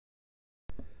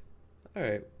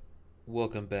Alright,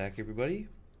 welcome back everybody.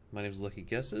 My name is Lucky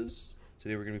Guesses.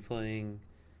 Today we're going to be playing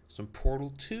some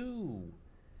Portal 2.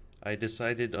 I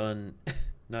decided on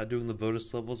not doing the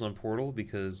bonus levels on Portal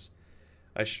because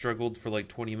I struggled for like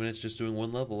 20 minutes just doing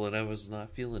one level and I was not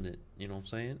feeling it. You know what I'm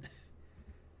saying?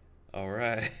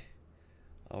 Alright.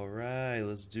 Alright,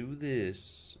 let's do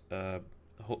this. If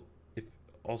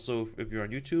you're on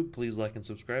YouTube, please like and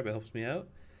subscribe. It helps me out.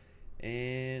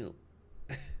 And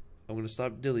I'm gonna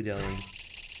stop dilly-dallying.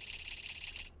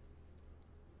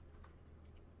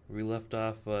 We left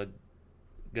off, got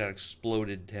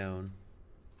exploded town.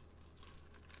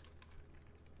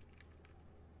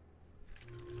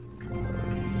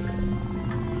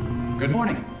 Good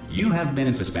morning. You have been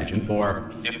in suspension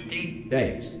for 50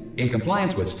 days. In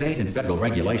compliance with state and federal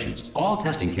regulations, all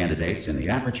testing candidates in the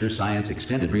Aperture Science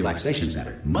Extended Relaxation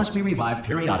Center must be revived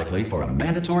periodically for a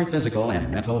mandatory physical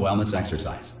and mental wellness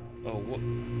exercise. Oh, what?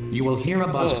 You will hear a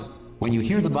buzzer. When you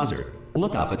hear the buzzer,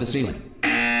 look up at the ceiling.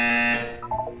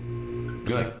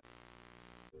 Good.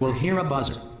 We'll hear a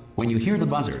buzzer. When you hear the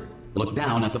buzzer, look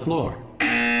down at the floor.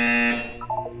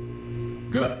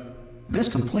 Good. This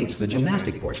completes the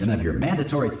gymnastic portion of your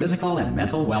mandatory physical and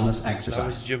mental wellness exercise. That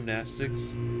was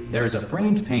gymnastics? There is a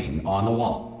framed painting on the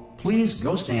wall. Please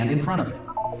go stand in front of it.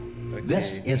 Okay.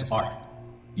 This is art.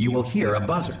 You will hear a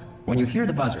buzzer. When you hear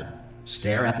the buzzer,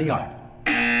 stare at the art.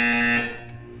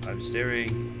 I'm staring.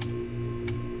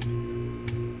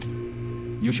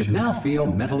 You should now feel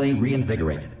mentally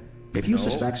reinvigorated. If you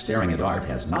suspect staring at art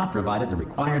has not provided the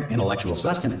required intellectual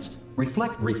sustenance,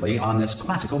 reflect briefly on this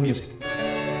classical music.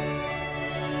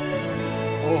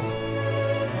 Oh.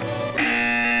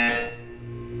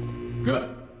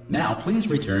 Good. Now please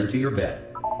return to your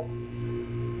bed.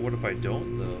 What if I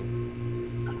don't, though?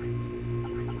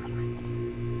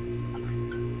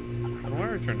 I don't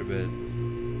want to return to bed.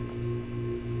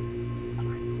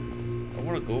 I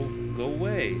want to go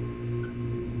away.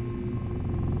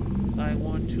 I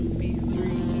want to be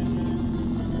free.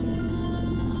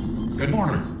 Good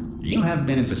morning. You have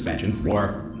been in suspension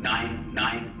for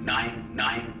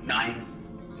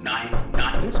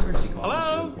 9999999. This courtesy call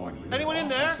is to inform you that Anyone in all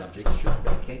there? test subjects should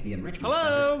vacate the enrichment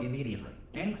Hello? center immediately.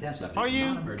 Any test subject Are you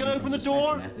not emerging gonna from open the suspension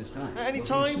door at this time at any will be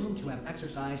time? assumed to have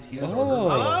exercised his Oh. or her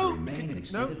right Hello? to remain in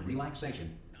extended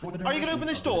relaxation for the Are you gonna duration open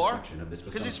this of the door? destruction of this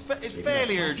 'Cause it's facility. it's If you have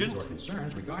fairly questions urgent. or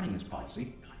concerns regarding this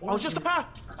policy, Oh, just you-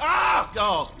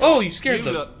 Oh, you scared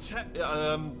you them. look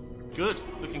good,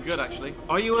 looking good actually.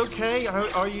 Are you okay?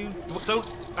 Are you? Don't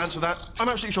answer that. I'm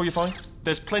absolutely sure you're fine.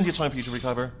 There's plenty of time for you to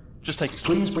recover. Just take it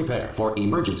slow. Please prepare for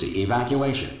emergency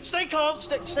evacuation. Stay calm.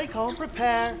 Stay calm.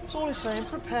 Prepare. That's all I'm saying.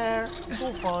 Prepare. It's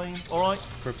all fine. All right.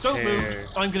 Don't Prepare. move.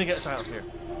 I'm gonna get us out of here.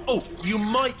 Oh, you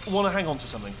might want to hang on to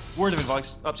something. Word of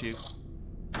advice. Up to you.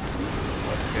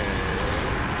 Okay.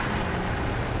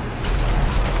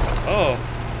 Oh.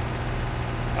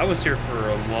 I was here for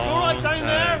a long All right, down time.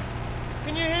 there.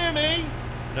 Can you hear me?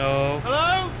 No.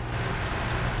 Hello?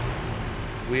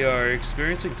 We are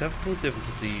experiencing technical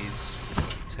difficulties.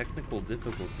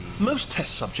 Most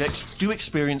test subjects do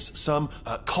experience some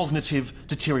cognitive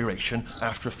deterioration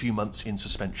after a few months in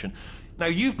suspension. Now,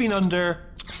 you've been under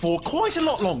for quite a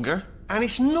lot longer, and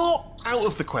it's not out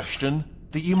of the question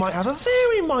that you might have a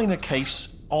very minor case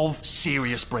of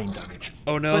serious brain damage.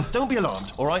 Oh no. But don't be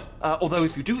alarmed, all right? Although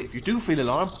if you do feel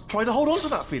alarmed, try to hold on to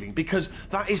that feeling, because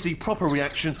that is the proper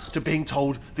reaction to being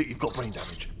told that you've got brain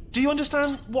damage. Do you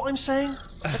understand what I'm saying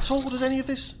at all? Does any of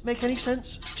this make any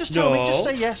sense? Just tell me, just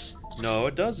say yes. No,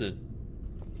 it doesn't.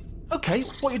 Okay,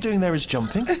 what you're doing there is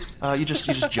jumping. You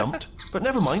just jumped. But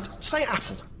never mind. Say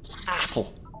apple.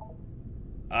 Apple.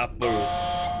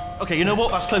 Apple. Okay, you know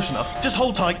what? That's close enough. Just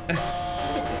hold tight.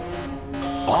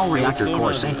 All reactor going core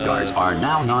on? safeguards are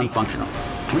now non-functional.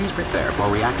 Please prepare for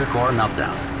reactor core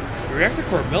meltdown. Reactor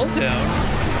core meltdown?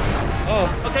 Oh.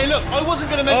 Okay, look, I wasn't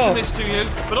going to mention Oh. this to you,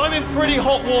 but I'm in pretty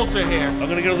hot water here. I'm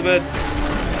gonna get on the bed.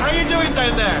 How you doing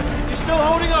down there? You still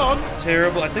holding on?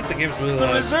 Terrible. I think the game's really The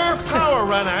loud. reserve power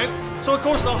ran out, so of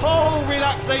course the whole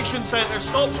relaxation centre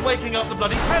stops waking up the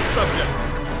bloody test subjects.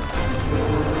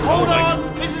 Hold my-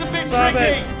 on, this is a bit Stop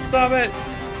tricky. it! Stop it!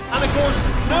 And of course,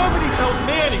 nobody tells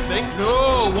me anything.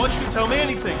 No, why should you tell me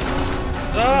anything?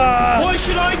 Ah! Why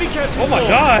should I be kept Oh my informed?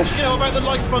 gosh. You know, about the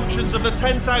life functions of the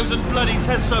 10,000 bloody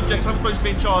test subjects I'm supposed to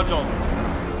be in charge of.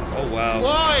 Oh wow.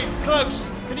 Why? It's close.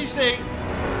 Can you see?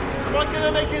 Am I going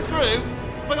to make it through?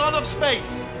 Have I got enough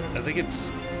space? I think it's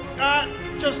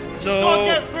Just No. gotta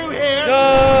get through here.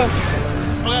 no.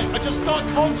 Okay, I just gotta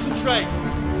concentrate.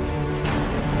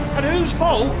 And whose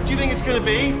fault do you think it's going to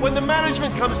be when the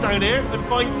management comes down here and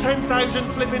finds 10,000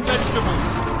 flipping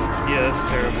vegetables? Yeah, that's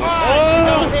terrible. Oh! I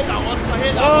hit that one. I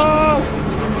hit that one.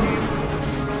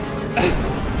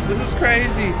 This is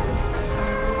crazy.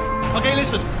 Okay,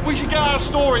 listen, we should get our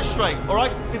story straight,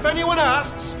 alright? If anyone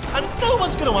asks, and no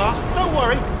one's gonna ask, don't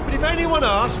worry, but if anyone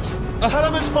asks, tell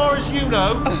them as far as you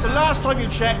know, the last time you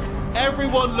checked,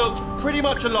 everyone looked pretty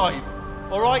much alive.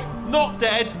 Alright? Not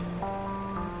dead.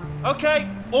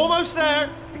 Okay, almost there.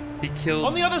 He killed...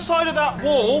 On the other side of that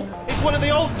wall is one of the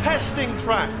old testing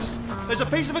tracks. There's a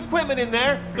piece of equipment in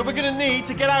there that we're gonna need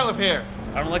to get out of here.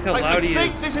 I don't like how loud he I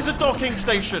think is. this is a docking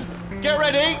station. Get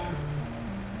ready.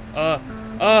 Good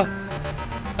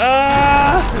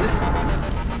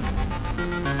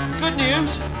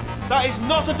news, that is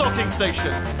not a docking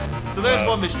station. So there's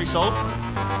one mystery solved.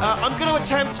 I'm going to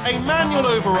attempt a manual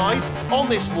override on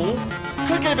this wall.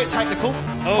 Could get a bit technical.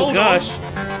 Oh, Hold gosh.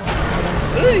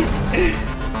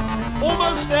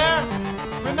 Almost there.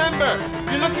 Remember,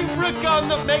 you're looking for a gun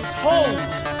that makes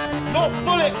holes, not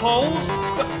bullet holes.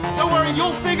 But don't worry,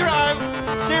 you'll figure it out.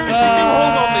 Seriously, do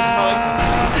hold on this time.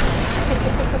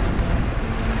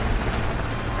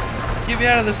 Get me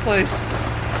out of this place.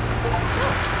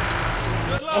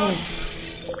 Good luck.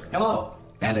 Hello,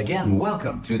 and again,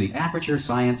 welcome to the Aperture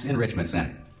Science Enrichment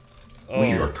Center.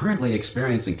 We are currently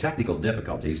experiencing technical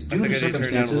difficulties due to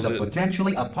circumstances of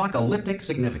potentially apocalyptic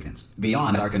significance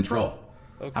beyond our control.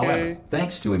 Okay. However,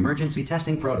 thanks to emergency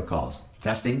testing protocols,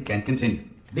 testing can continue.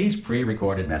 These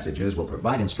pre-recorded messages will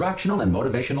provide instructional and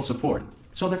motivational support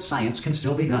so that science can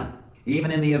still be done,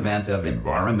 even in the event of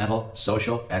environmental,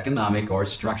 social, economic, or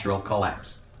structural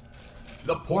collapse.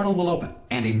 The portal will open,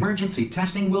 and emergency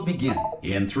testing will begin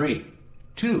in 3,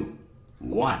 2,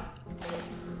 1.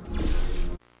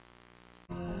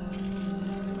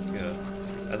 Yeah,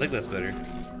 I think that's better.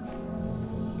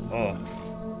 Oh.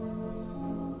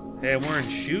 Hey, I'm wearing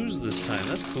shoes this time.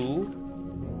 That's cool.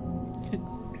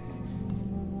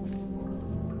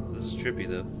 This is trippy,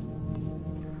 though.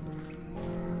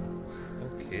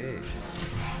 Okay.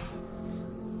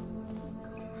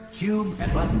 Cube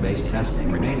and button-based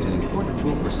testing remains an important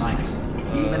tool for science,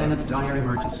 even in a dire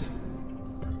emergency.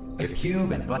 If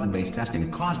cube and button-based testing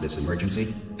caused this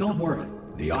emergency, don't worry.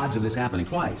 The odds of this happening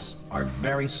twice are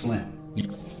very slim.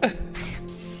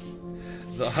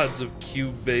 The odds of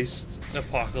cube-based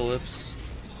apocalypse.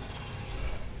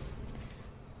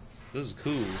 This is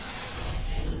cool.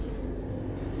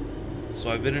 So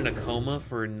I've been in a coma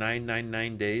for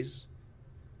 999 days.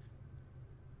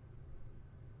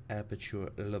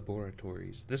 Aperture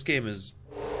Laboratories. This game is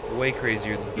way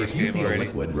crazier than the first If you game feel already.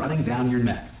 liquid running down your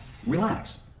neck,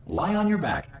 relax, lie on your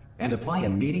back, and apply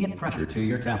immediate pressure to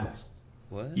your temples.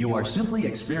 What? You are simply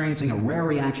experiencing a rare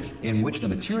reaction in which the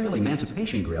material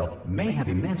emancipation grill may have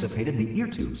emancipated the ear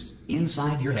tubes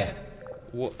inside your head.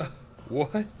 What?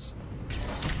 What?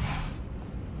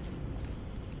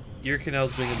 Ear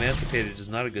canals being emancipated is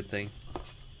not a good thing.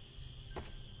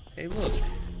 Hey, look.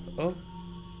 Oh.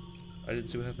 I didn't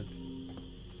see what happened.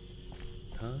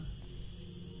 Huh?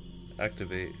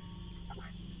 Activate.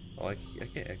 Oh, I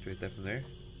can't activate that from there.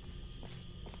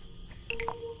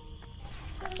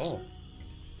 Oh.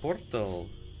 Portal.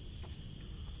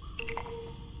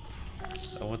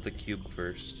 I want the cube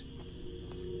first.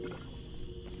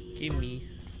 Gimme.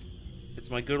 It's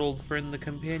my good old friend, the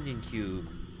companion cube.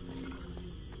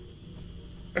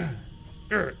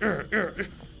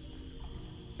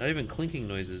 Not even clinking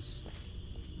noises.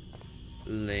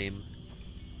 Lame.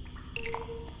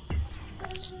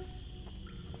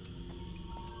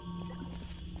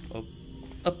 Oh,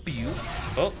 a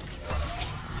boop. Oh,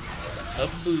 a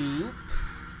boop.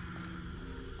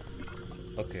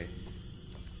 Okay,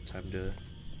 time to.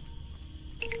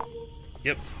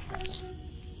 Yep.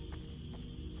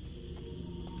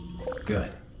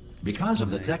 Good. Because of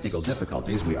the technical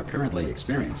difficulties we are currently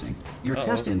experiencing, your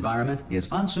test environment is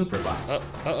unsupervised.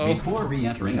 Before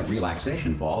re-entering a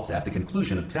relaxation vault at the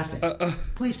conclusion of testing,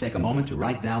 please take a moment to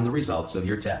write down the results of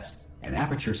your test. An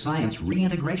Aperture Science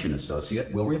Reintegration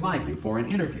Associate will revive you for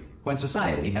an interview when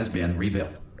society has been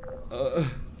rebuilt.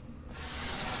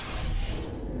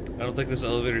 I don't think this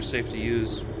elevator is safe to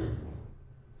use.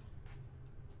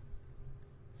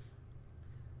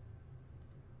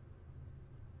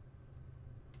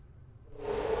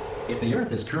 If the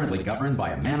Earth is currently governed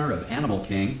by a manner of animal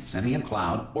king, sentient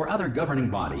cloud, or other governing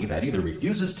body that either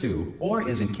refuses to or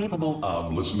is incapable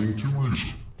of listening to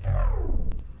reason.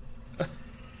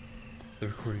 The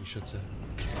recording shuts out.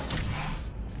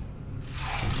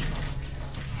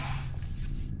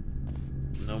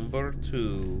 Number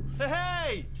 2.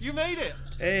 Hey! You made it!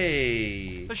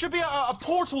 Hey! There should be a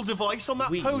portal device on that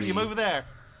podium over there.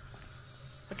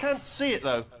 I can't see it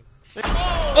though.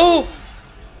 Oh!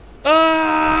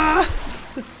 Ah!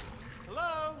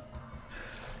 Hello?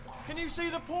 Can you see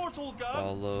the portal gun?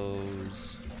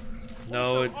 Follows.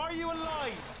 No. Also, are you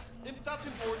alive? That's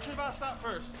important. Should have asked that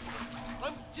first.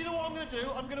 Do you know what I'm going to do?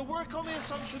 I'm going to work on the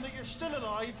assumption that you're still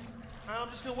alive, and I'm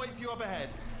just going to wait for you up ahead.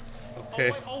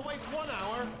 Okay. I'll wait 1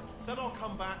 hour, then I'll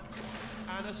come back,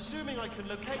 and assuming I can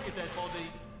locate your dead body,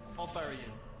 I'll bury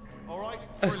you. All right?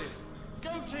 Brilliant.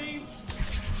 Go team.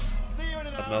 See you in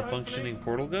an hour. Malfunctioning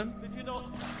portal gun? If you're not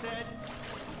dead.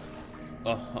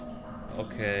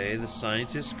 Okay, the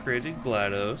scientist created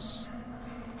GLaDOS.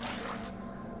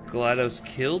 GLaDOS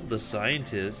killed the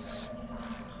scientists.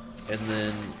 And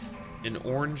then an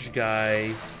orange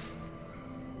guy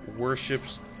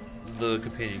worships the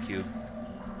companion cube.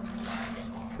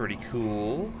 Pretty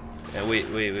cool. Wait,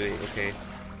 okay.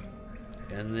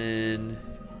 And then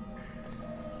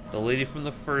the lady from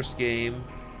the first game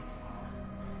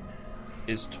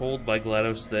is told by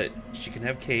GLaDOS that she can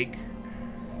have cake.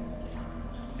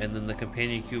 And then the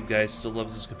companion cube guy still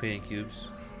loves his companion cubes.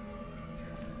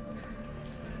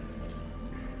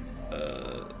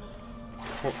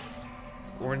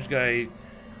 Orange guy...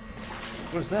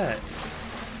 What is that?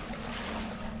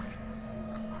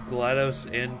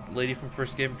 GLaDOS and lady from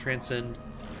first game transcend.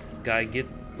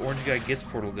 Orange guy gets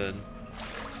portal gun.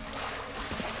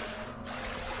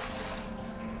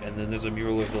 And then there's a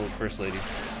mural of the first lady.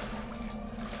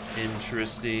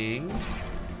 Interesting.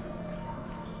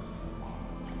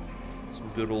 Some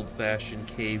good old-fashioned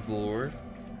cave lore.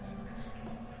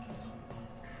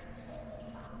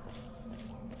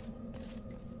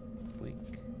 Blink.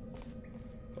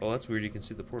 Oh, that's weird. You can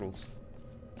see the portals.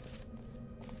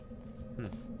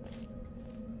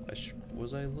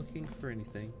 Was I looking for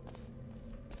anything?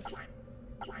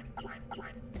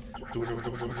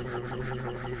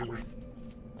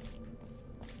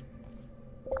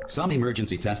 Some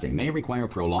emergency testing may require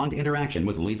prolonged interaction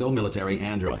with lethal military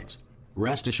androids.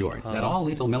 Rest assured that all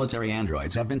lethal military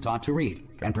androids have been taught to read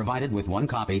and provided with 1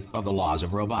 copy of the Laws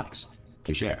of Robotics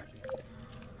to share.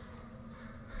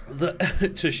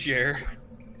 To share.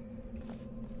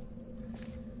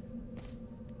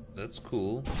 That's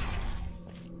cool.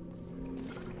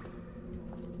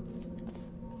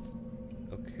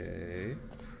 Okay.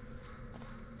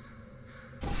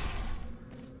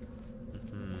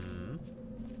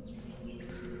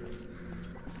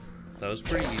 That was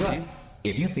pretty easy. Good.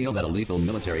 If you feel that a lethal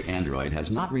military android has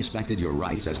not respected your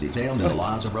rights as detailed in the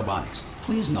Laws of Robotics,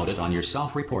 please note it on your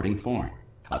self-reporting form.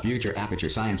 A future Aperture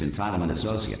Science Entitlement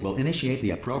Associate will initiate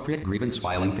the appropriate grievance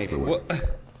filing paperwork. What?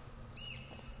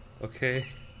 Okay.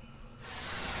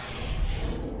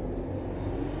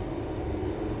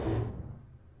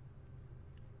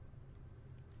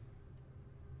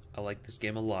 I like this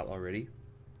game a lot already.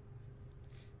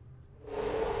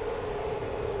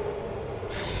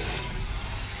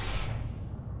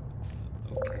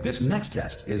 Okay. This next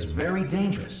test is very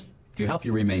dangerous. To help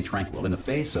you remain tranquil in the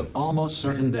face of almost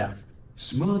certain death,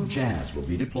 smooth jazz will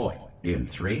be deployed in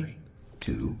 3,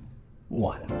 2,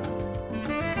 1.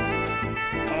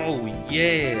 Oh,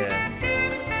 yeah.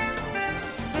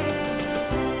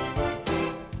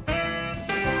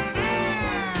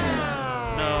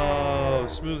 No,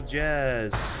 smooth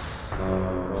jazz.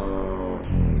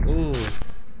 Ooh,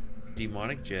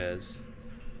 demonic jazz.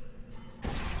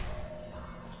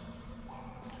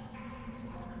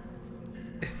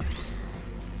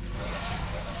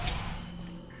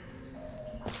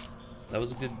 That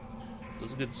was a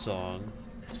good song.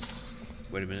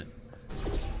 Wait a minute.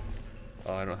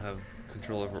 Oh, I don't have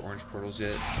control over orange portals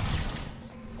yet.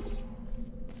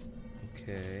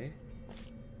 Okay.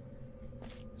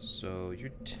 So you're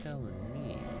telling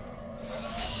me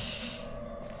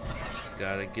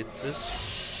gotta get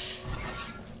this.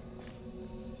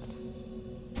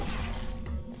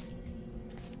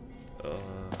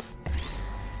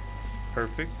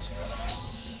 Perfect.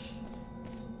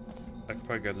 I could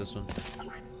probably grab this one.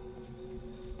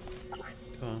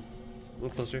 Come on. A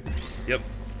little closer. Yep.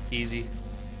 Easy.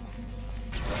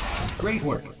 Great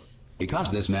work.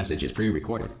 Because this message is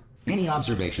pre-recorded, any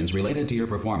observations related to your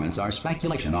performance are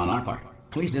speculation on our part.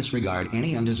 Please disregard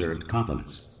any undeserved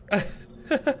compliments.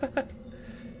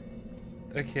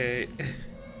 Okay.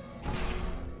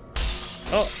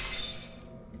 Oh!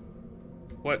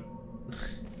 What?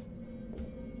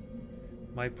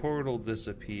 My portal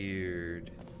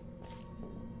disappeared.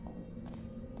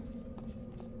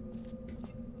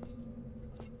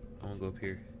 I'm gonna go up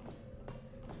here.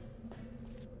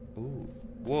 Ooh.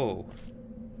 Whoa.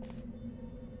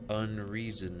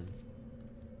 Unreason.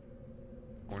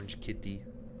 Orange kitty.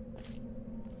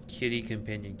 Kitty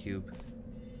companion cube.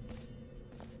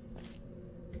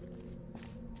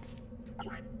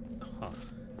 Huh.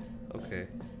 Okay.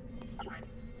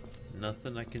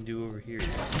 Nothing I can do over here.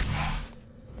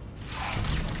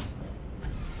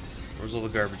 Where's all the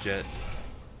garbage at?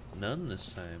 None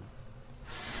this time.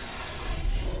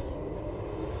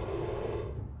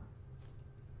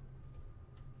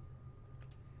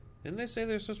 Didn't they say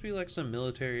there's supposed to be like some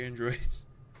military androids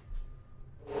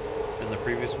in the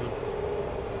previous one?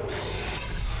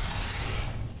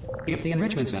 If the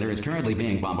Enrichment Center is currently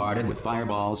being bombarded with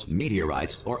fireballs,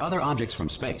 meteorites, or other objects from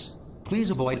space, please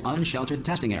avoid unsheltered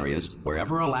testing areas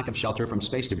wherever a lack of shelter from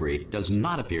space debris does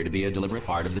not appear to be a deliberate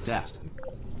part of the test.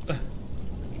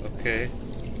 Okay.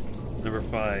 Number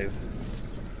 5.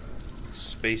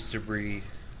 Space debris.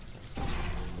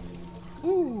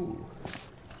 Ooh.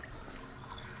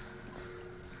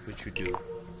 What you do?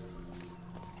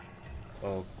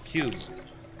 Oh, cube.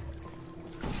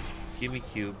 Give me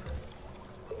cube.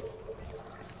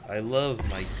 I love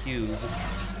my cube.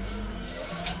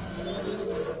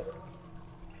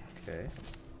 Okay.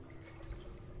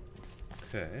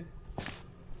 Okay.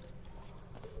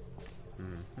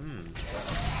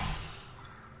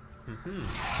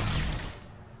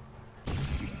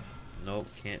 Nope,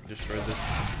 can't destroy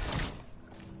this.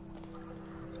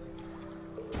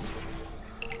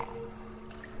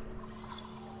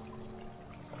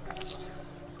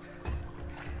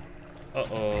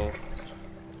 Uh-oh.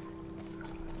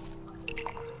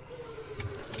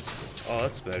 Oh,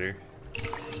 that's better.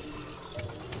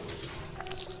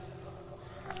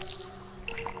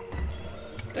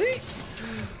 Hey!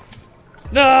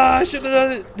 Nah, I should have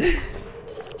done it.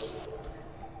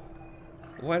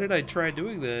 Why did I try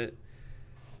doing that?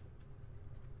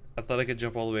 I thought I could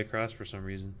jump all the way across for some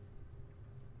reason.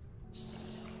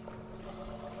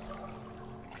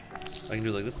 I can do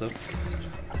it like this though.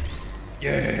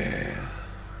 Yeah!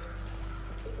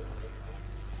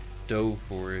 Dove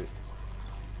for it.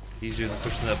 Easier than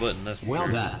pushing that button, that's for Well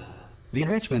sure. done. The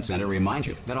Enrichment Center reminds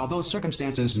you that although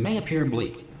circumstances may appear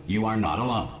bleak, you are not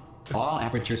alone. All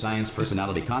Aperture Science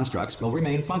personality constructs will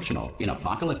remain functional in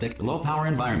apocalyptic, low-power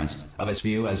environments of as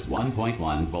few as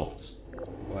 1.1 volts.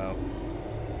 Wow.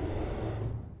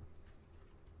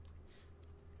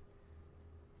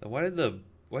 Why did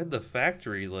the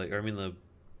factory, like, or I mean the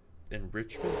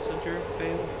Enrichment Center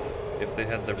fail? If they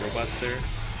had the robots there?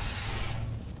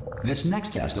 This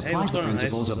next test applies the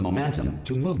principles of momentum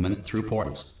to movement through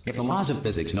portals. If the laws of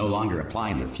physics no longer apply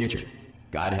in the future,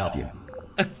 God help you.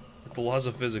 The laws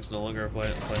of physics no longer apply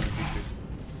in the future.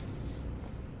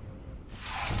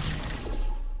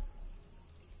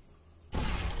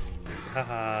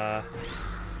 Haha.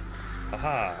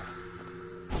 Haha.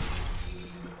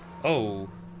 Oh.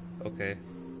 Okay.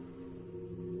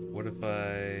 What if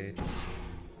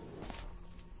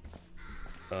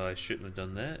I shouldn't have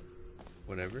done that.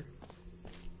 Whatever.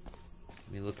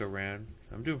 Let me look around.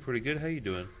 I'm doing pretty good. How you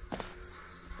doing?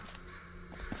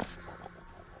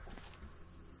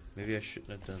 Maybe I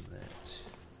shouldn't have done that.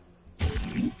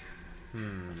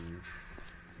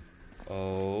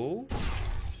 Oh.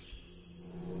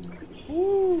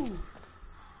 Woo.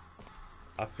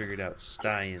 I figured out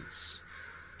science.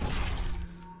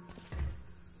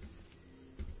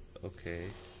 Okay.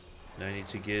 Now I need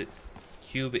to get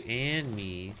Cube and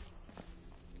me.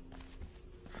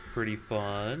 Pretty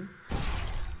fun.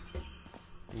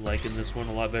 Liking this one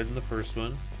a lot better than the first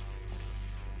one.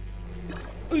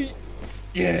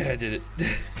 Yeah, I did it.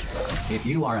 If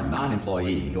you are a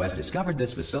non-employee who has discovered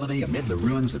this facility amid the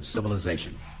ruins of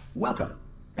civilization, welcome.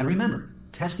 And remember,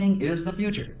 testing is the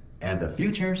future, and the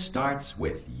future starts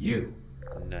with you.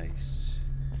 Nice.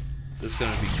 This is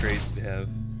gonna be crazy to have.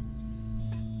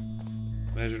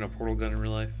 Imagine a portal gun in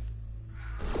real life.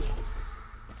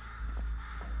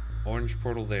 Orange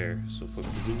portal there, so put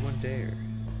blue one there.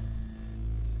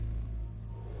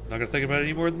 Not gonna think about it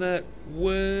any more than that.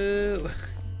 Whoa.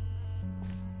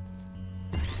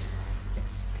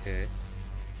 Okay.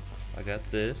 I got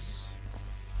this.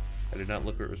 I did not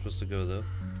look where it was supposed to go though.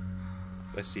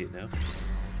 I see it now.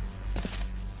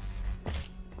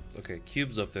 Okay,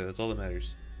 cube's up there, that's all that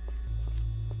matters.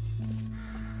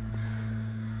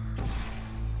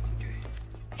 Okay.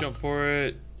 Jump for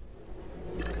it.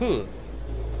 Huh.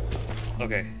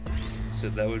 Okay. So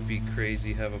that would be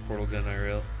crazy, have a portal gun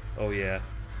IRL. Oh yeah.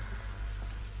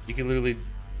 You can literally,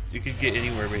 you could get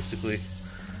anywhere basically.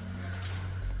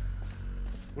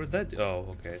 Where'd that,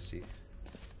 oh, okay, I see.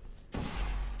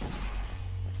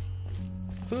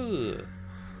 Huh.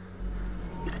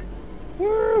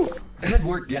 Woo! Good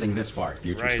work getting this far,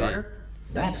 future Right starter.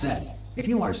 That said, if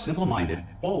you are simple-minded,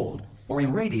 old, or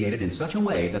irradiated in such a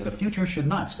way that the future should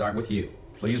not start with you,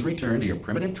 please return to your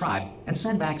primitive tribe and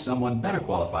send back someone better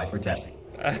qualified for testing.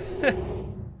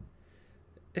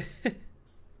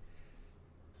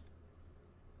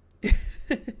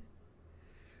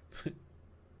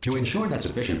 To ensure that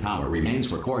sufficient power remains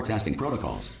for core testing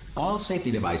protocols, all safety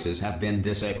devices have been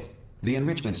disabled. The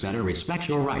Enrichment Center respects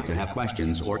your right to have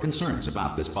questions or concerns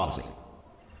about this policy.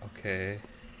 Okay.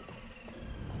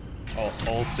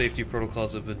 All safety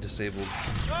protocols have been disabled.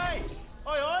 Hey!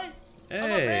 Oi, oi! Hey!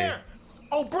 I'm up here!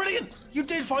 Oh, brilliant! You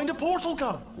did find a portal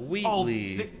gun!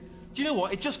 Wheatley. Oh, do you know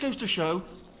what? It just goes to show,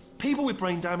 people with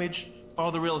brain damage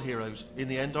are the real heroes in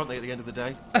the end, aren't they, at the end of the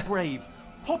day? Brave.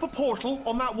 Pop a portal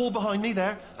on that wall behind me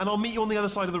there, and I'll meet you on the other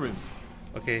side of the room.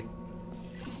 Okay.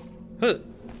 Huh.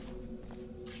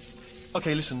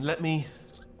 Okay, listen, let me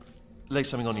lay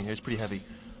something on you here. It's pretty heavy.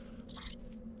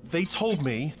 They told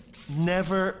me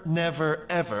never, never,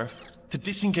 ever to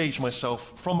disengage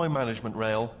myself from my management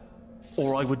rail,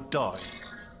 or I would die.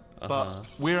 But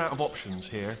we're out of options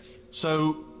here.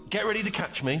 So get ready to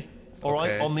catch me, all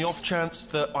right? On the off chance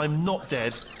that I'm not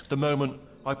dead the moment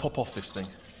I pop off this thing.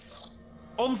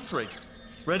 On 3.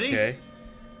 Ready? Okay.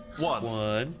 1.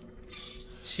 1,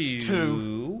 2,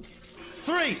 2,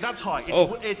 3. That's high.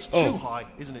 It's too high,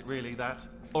 isn't it? Really, that.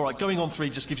 All right, going on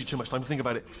 3 just gives you too much time to think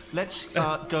about it. Let's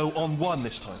go on 1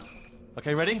 this time.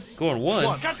 Okay, ready? Go on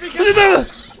 1. Catch me! Catch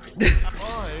me!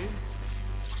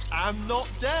 I am not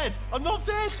dead. I'm not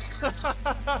dead.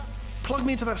 Plug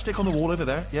me into that stick on the wall over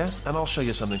there, yeah? And I'll show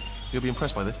you something. You'll be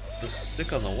impressed by this. The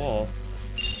stick on the wall.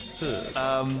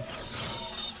 Ugh.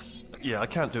 Yeah, I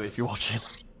can't do it if you're watching.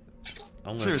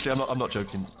 Almost. Seriously, I'm not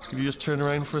joking. Can you just turn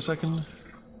around for a second?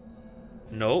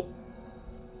 Nope.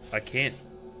 I can't.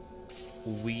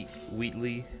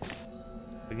 Wheatley.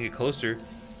 I can get closer.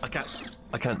 I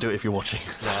can't do it if you're watching.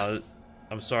 Nah,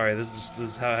 I'm sorry. This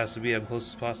is how it has to be. I'm close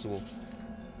as possible.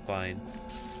 Fine.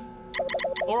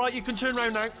 All right, you can turn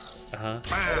around now.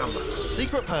 Bam!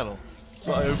 Secret panel.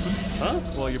 Right open. Huh?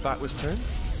 While your back was turned.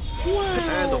 Wow.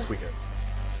 And off we go.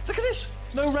 Look at this.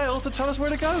 No rail to tell us where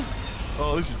to go.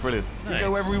 Oh, this is brilliant. We Nice. can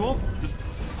go wherever we want. Just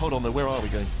hold on though. Where are we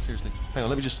going? Seriously. Hang on.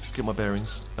 Let me just get my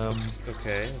bearings.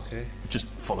 Okay. Just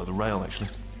follow the rail, actually.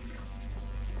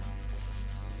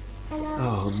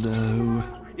 Oh no.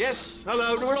 Yes.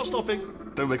 Hello. No, we're not stopping.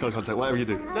 Don't make eye contact. Whatever you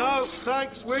do. No.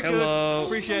 Thanks. We're Hello. good.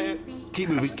 Appreciate it. Keep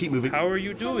moving. Keep moving. How are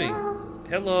you doing?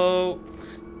 Hello.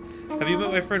 Have you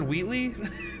met my friend Wheatley?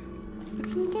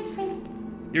 I'm different.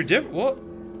 You're different. What?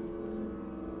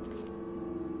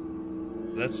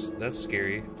 That's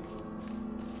scary.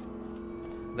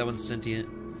 That one's sentient.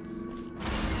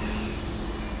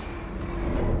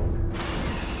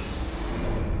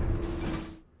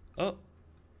 Oh.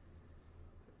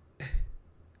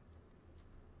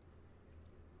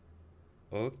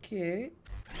 Okay.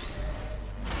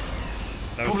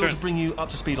 I'm going to bring you up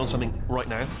to speed on something right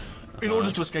now. In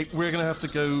order to escape, we're going to have to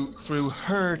go through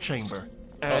her chamber,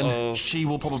 and she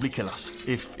will probably kill us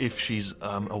if she's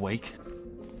awake.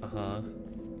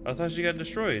 I thought she got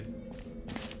destroyed.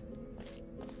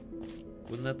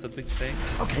 Wasn't that the big thing?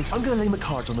 Okay, I'm going to lay my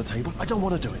cards on the table. I don't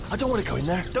want to do it. I don't want to go in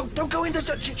there. Don't go in there.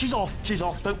 She's off. She's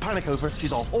off. Don't panic over.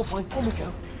 She's off. All fine. On we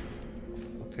go.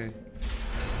 Okay.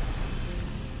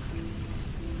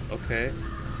 Okay.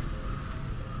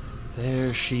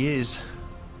 There she is.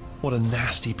 What a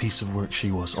nasty piece of work she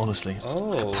was, honestly.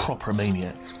 Oh. A proper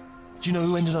maniac. Do you know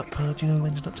who ended up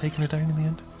taking her down in the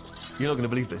end? You're not going to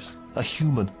believe this. A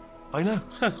human. I know.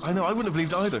 I know. I wouldn't have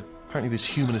believed either. Apparently this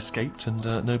human escaped and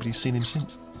nobody's seen him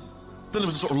since. Then there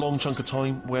was a sort of long chunk of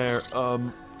time where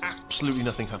absolutely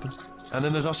nothing happened. And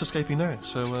then there's us escaping now.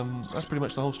 So that's pretty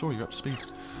much the whole story. You're up to speed.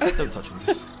 Don't touch him.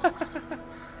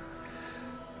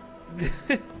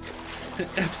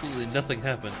 Absolutely nothing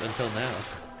happened until now.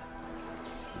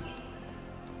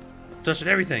 Touching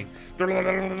everything.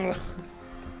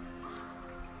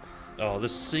 Oh,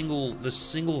 this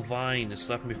single vine is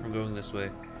stopping me from going this way.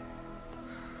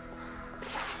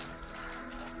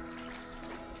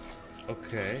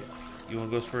 Okay, you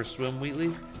want to go for a swim,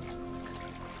 Wheatley?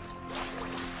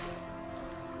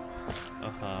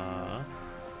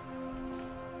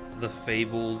 The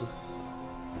fabled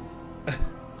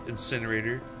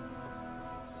incinerator.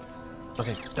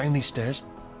 Okay, down these stairs.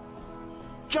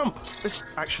 Jump!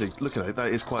 Actually, look at it.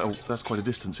 That's quite a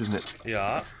distance, isn't it?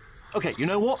 Yeah. Okay, you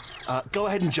know what? Go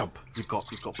ahead and jump. You've got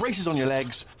braces on your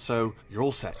legs, so you're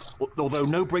all set. Although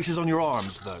no braces on your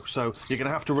arms, though. So you're going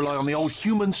to have to rely on the old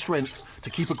human strength to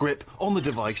keep a grip on the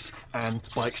device and,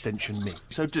 by extension, me.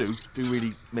 So do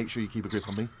really make sure you keep a grip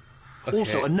on me. Okay.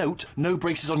 Also, a note: no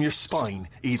braces on your spine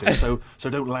either. so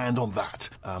don't land on that.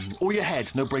 Or your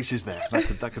head. No braces there.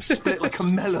 That could split like a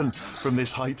melon from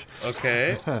this height.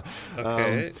 Okay.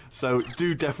 Okay. So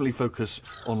do definitely focus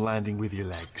on landing with your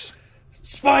legs.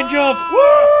 Spine jump! Woo!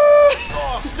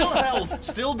 Oh, still held.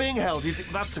 Still being held.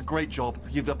 That's a great job.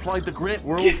 You've applied the grip.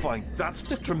 We're all fine. That's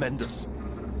tremendous.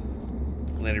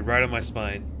 Landed right on my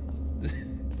spine.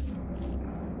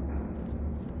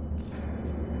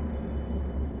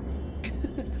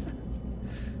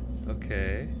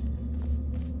 Okay.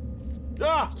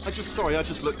 Ah! I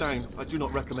just looked down. I do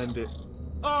not recommend it.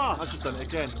 Ah! I've just done it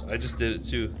again. I just did it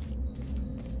too.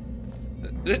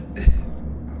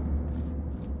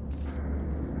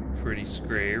 Pretty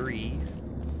scary.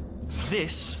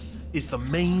 This is the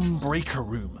main breaker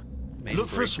room. Look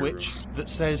for a switch that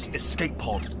says escape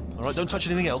pod. All right, don't touch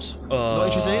anything else. Not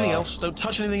interested in anything else. Don't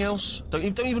touch anything else. Don't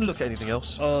even look at anything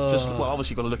else. Just, well,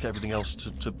 obviously you've got to look at everything else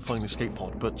to find the escape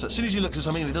pod. But as soon as you look at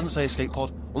something and it doesn't say escape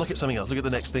pod, look at something else. Look at the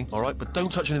next thing. All right, but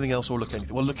don't touch anything else or look at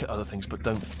anything. Well, look at other things, but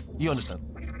don't. You understand?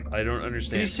 I don't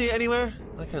understand. Can you see it anywhere?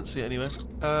 I can't see it anywhere.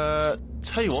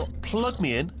 Tell you what, plug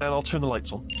me in and I'll turn the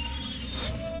lights on.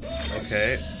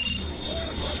 Okay.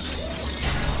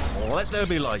 Let there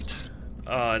be light.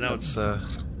 Now it's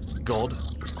God.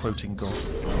 It's quoting God.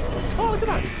 Oh, look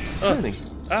at that! Turning.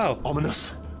 Ow.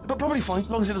 Ominous. But probably fine, as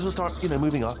long as it doesn't start,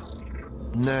 moving up.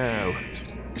 Now.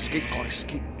 Escape pod,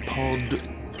 escape pod.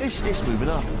 It's moving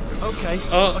up. Okay.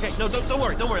 Okay, no, don't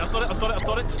worry, I've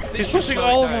got it. He's pushing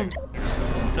all of them.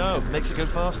 No, makes it go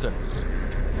faster.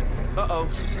 Uh-oh.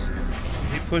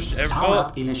 He pushed every... Power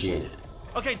up initiated.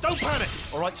 Okay, don't panic!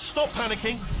 Alright, stop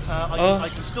panicking. I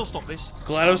can still stop this.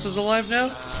 GLaDOS is alive now?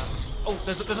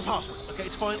 There's a password. Okay,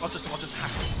 it's fine. I'll just hack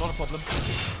it. Not a problem.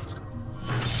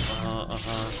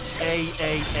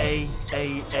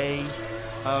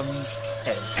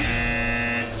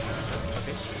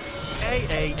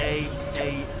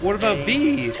 Okay. What about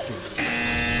V's?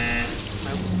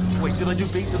 Wait, did I do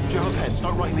B? Do you have a pen?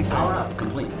 Start writing these down. Power up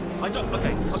complete. I don't.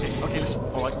 Okay, listen.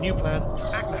 Alright, new plan.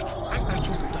 Act natural.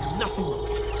 You've done nothing wrong.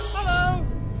 Hello!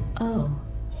 Oh,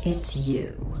 it's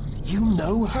you. You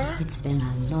know her? It's been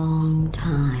a long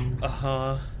time.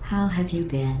 Uh-huh. How have you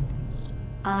been?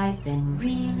 I've been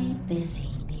really busy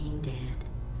being dead.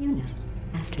 You know,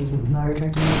 after you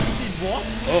murdered me. Did what?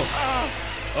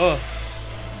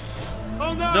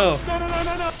 Oh no! No. No!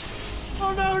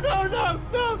 Oh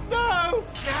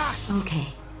no! Okay,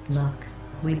 look,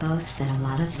 we both said a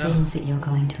lot of things that you're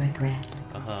going to regret.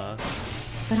 Uh-huh.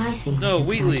 But I think No,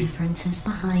 we can put Wheatley. our differences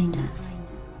behind us.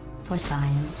 For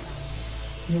science.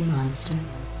 You monster.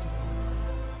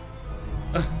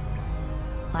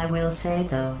 I will say,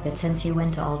 though, that since you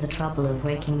went to all the trouble of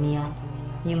waking me up,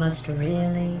 you must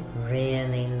really,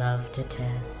 really love to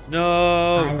test.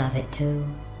 No! I love it too.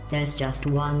 There's just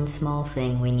one small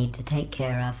thing we need to take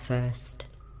care of first.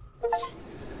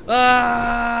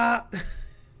 Ah!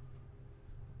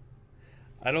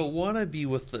 I don't want to be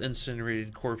with the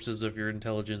incinerated corpses of your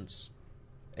intelligence,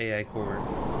 AI core.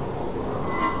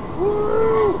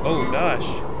 Woo! Oh gosh.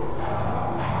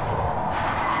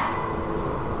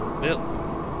 Yep.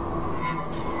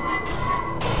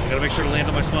 I gotta make sure to land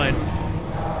on my spine.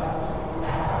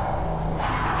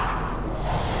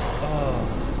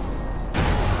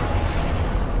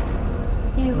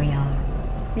 Here we are.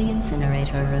 The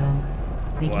incinerator room.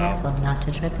 Be Wow. careful not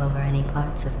to trip over any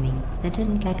parts of me that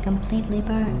didn't get completely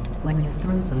burned when you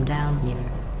threw them down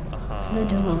here. The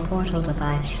dual portal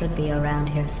device should be around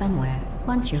here somewhere.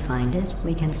 Once you find it,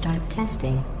 we can start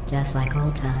testing, just like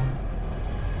old times.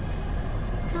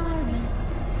 Sorry.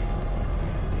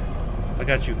 I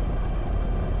got you.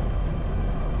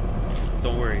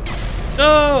 Don't worry.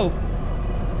 No!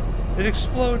 It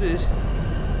exploded.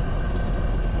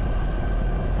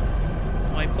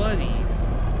 My buddy.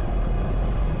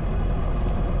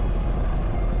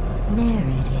 There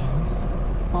it is.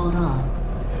 Hold on.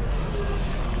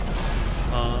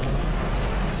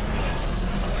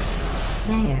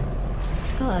 There.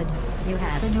 Good. You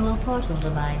have a dual portal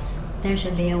device. There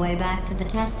should be a way back to the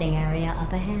testing area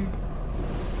up ahead.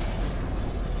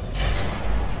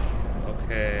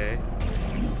 Okay.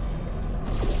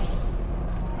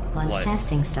 Once What?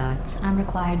 testing starts, I'm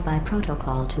required by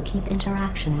protocol to keep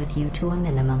interaction with you to a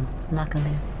minimum.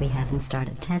 Luckily, we haven't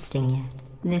started testing yet.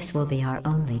 This will be our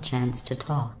only chance to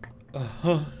talk.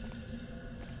 I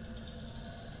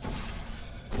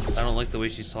don't like the way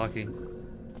she's talking.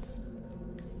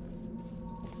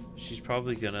 She's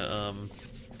probably gonna,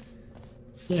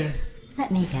 Here,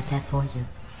 let me get that for you.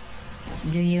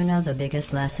 Do you know the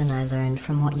biggest lesson I learned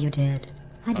from what you did?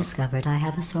 I discovered I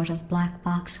have a sort of black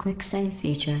box quick save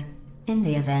feature. In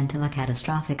the event of a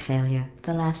catastrophic failure,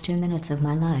 the last 2 minutes of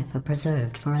my life are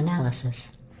preserved for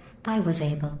analysis. I was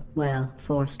able, well,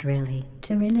 forced really,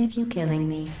 to relive you killing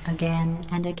me again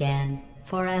and again,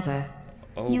 forever.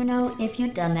 Oh. You know, if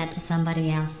you'd done that to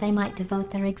somebody else, they might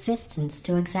devote their existence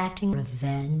to exacting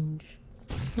revenge.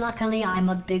 Luckily, I'm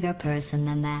a bigger person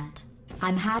than that.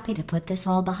 I'm happy to put this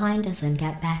all behind us and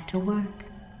get back to work.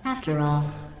 After all,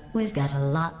 we've got a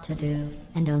lot to do,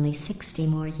 and only 60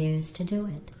 more years to do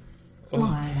it. More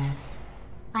or less.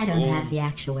 I don't have the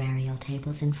actuarial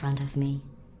tables in front of me.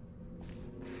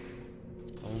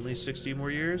 Only 60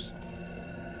 more years?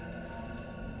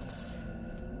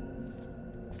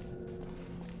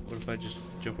 What if I just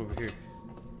jump over here?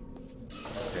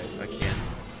 Okay, I can.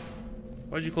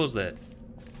 Why'd you close that?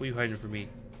 What are you hiding from me?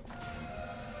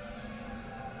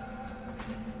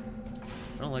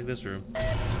 I don't like this room.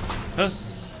 Huh?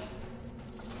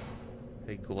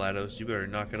 Hey, GLaDOS, you better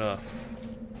knock it off.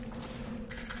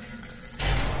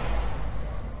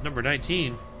 Number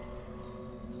 19.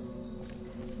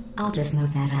 I'll just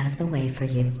move that out of the way for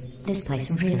you. This place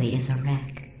really is a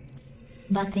wreck.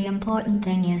 But the important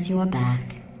thing is you're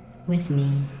back. With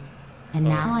me. And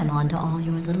now I'm on to all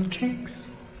your little tricks.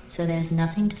 So there's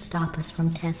nothing to stop us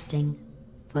from testing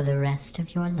for the rest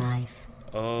of your life.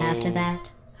 After that,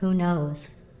 who knows?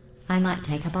 I might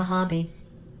take up a hobby.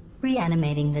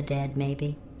 Reanimating the dead,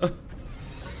 maybe.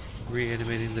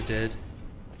 Reanimating the dead.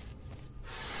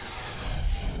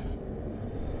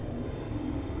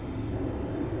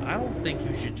 I don't think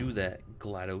you should do that,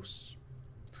 GLaDOS.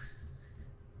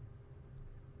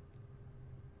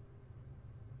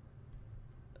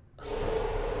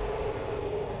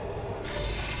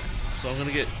 So I'm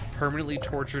gonna get permanently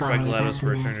tortured by GLaDOS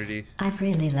for eternity. I've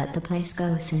really let the place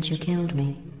go since you killed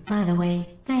me. By the way,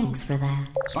 thanks for that.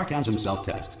 Sarcasm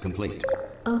self-test complete.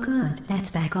 Oh good,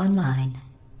 that's back online.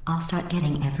 I'll start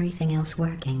getting everything else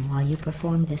working while you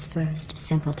perform this first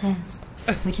simple test,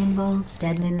 which involves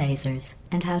deadly lasers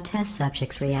and how test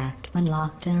subjects react when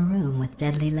locked in a room with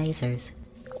deadly lasers.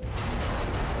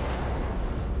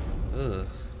 Ugh.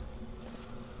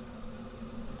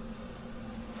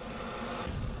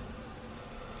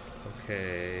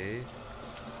 Okay.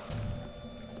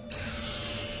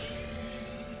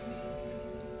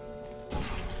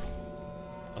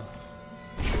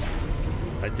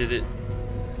 I did it.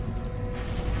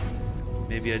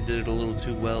 Maybe I did it a little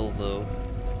too well, though.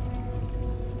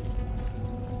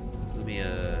 Let me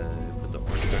put the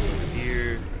orange back over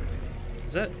here.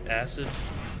 Is that acid,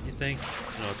 you think?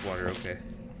 No, it's water, okay.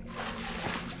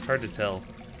 It's hard to tell.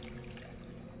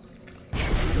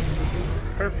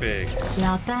 Perfect.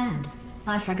 Not bad.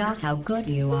 I forgot how good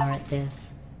you are at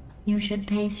this. You should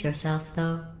pace yourself,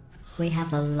 though. We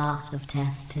have a lot of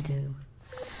tests to do.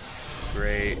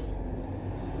 Great.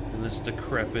 In this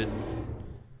decrepit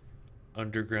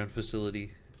underground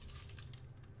facility.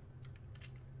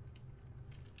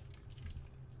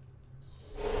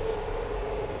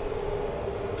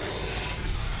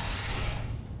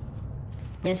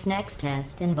 This next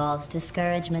test involves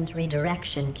discouragement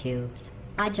redirection cubes.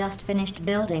 I just finished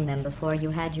building them before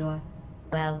you had your,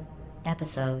 well,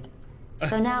 episode.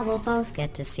 So now we'll both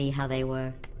get to see how they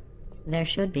work. There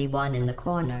should be one in the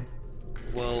corner.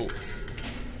 Well,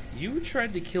 you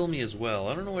tried to kill me as well.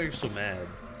 I don't know why you're so mad.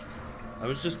 I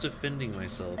was just defending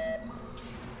myself.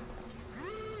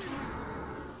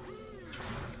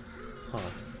 Huh.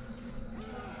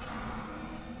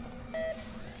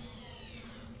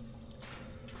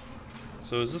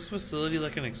 So is this facility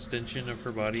like an extension of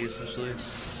her body, essentially?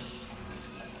 Is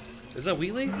that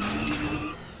Wheatley?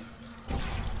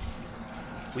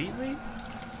 Wheatley?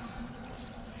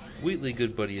 Wheatley,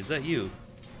 good buddy, is that you?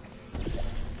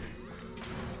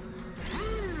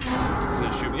 It's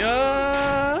gonna shoot me.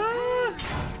 Ah!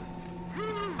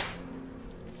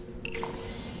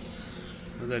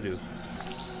 What did that do?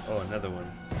 Oh, another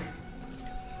one.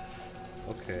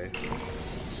 Okay.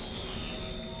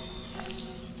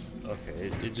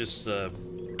 Okay, it just, Okay,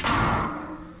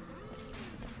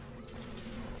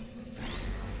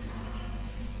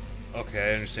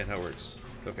 I understand how it works.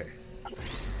 Okay.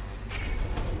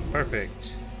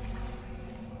 Perfect.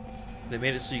 They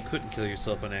made it so you couldn't kill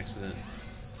yourself on accident.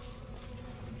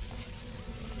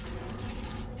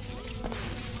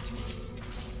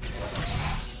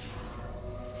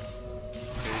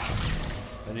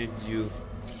 Okay. I need you.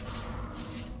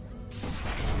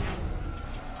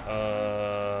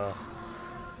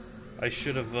 I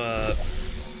should have,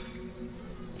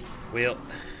 well,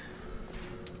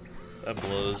 that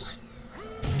blows.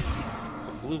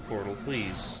 A blue portal,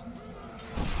 please.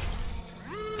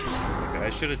 Okay, I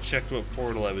should have checked what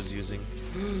portal I was using.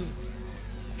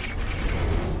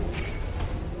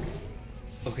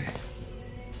 Okay.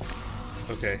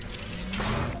 Okay.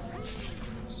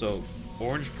 So,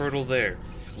 orange portal there,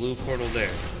 blue portal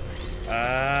there.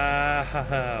 Ah, ha,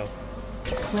 ha.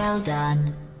 Well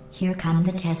done. Here come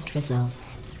the test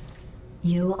results.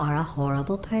 You are a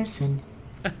horrible person.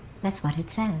 That's what it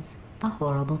says. A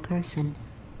horrible person.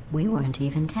 We weren't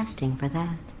even testing for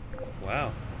that.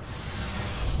 Wow.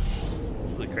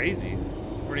 really crazy.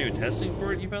 We weren't even testing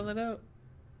for it, you found that out?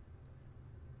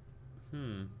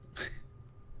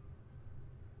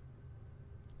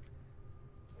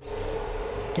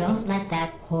 Don't let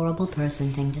that horrible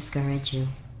person thing discourage you.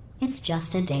 It's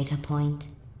just a data point.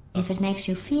 If it makes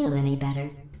you feel any better,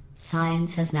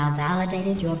 science has now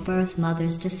validated your birth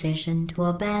mother's decision to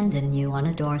abandon you on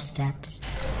a doorstep.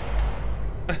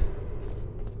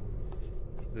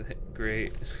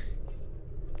 Great.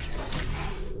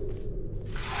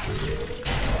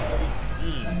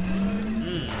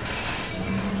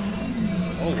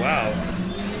 Oh, wow.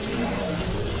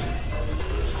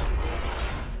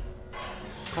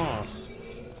 Huh.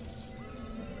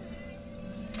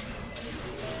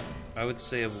 I would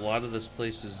say a lot of this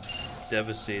place is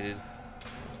devastated.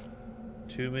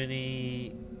 Too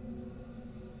many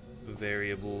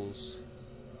variables.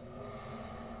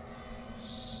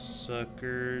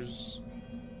 Suckers.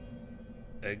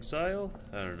 Exile?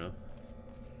 I don't know.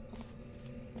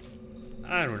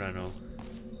 I do not know.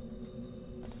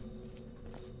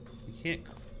 You can't.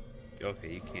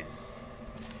 Okay, you can't.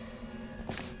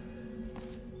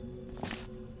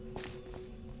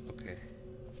 Okay.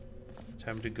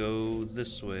 Time to go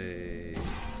this way.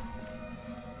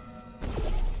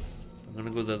 I'm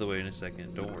gonna go the other way in a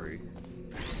second, don't worry.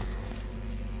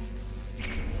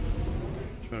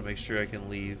 Just wanna make sure I can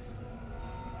leave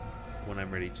when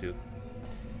I'm ready to.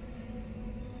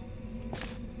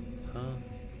 Huh?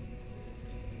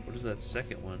 What is that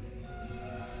second one?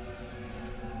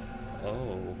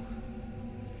 Oh.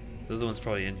 The other one's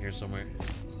probably in here somewhere. I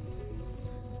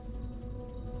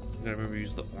gotta remember to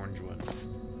use the orange one.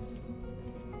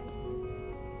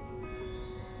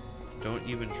 Don't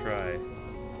even try.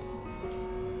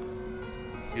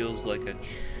 Feels like a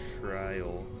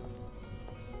trial.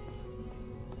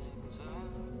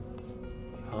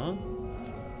 Huh?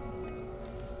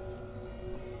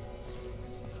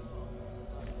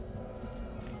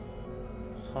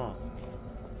 Huh.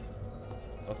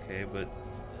 Okay, but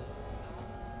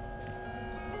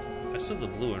I said the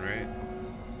blue one, right?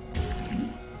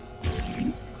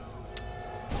 Can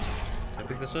I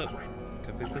pick this up?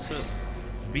 Can I pick this up?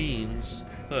 Beans.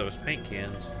 I thought it was paint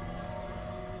cans.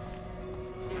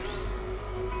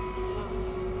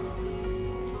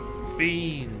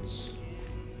 Beans.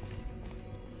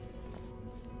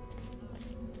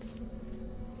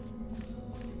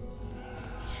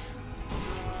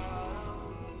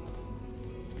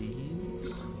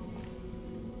 Beans.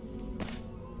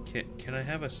 Can I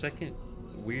have a second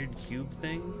weird cube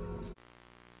thing?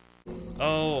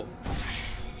 Oh.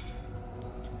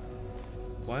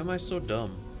 Why am I so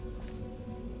dumb?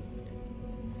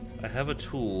 I have a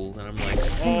tool and I'm like, oh.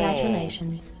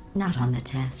 Congratulations. Not on the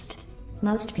test.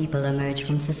 Most people emerge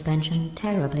from suspension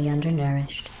terribly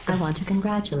undernourished. I want to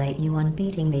congratulate you on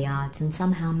beating the odds and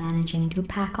somehow managing to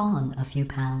pack on a few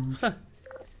pounds. Huh.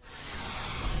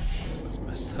 That's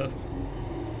messed up.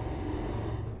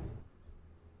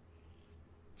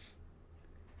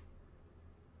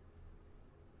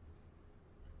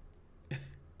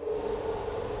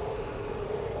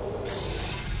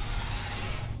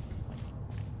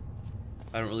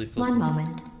 I don't really feel. One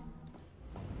moment.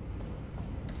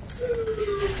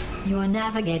 You are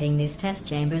navigating these test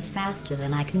chambers faster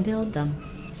than I can build them,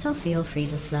 so feel free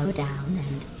to slow down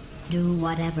and do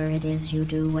whatever it is you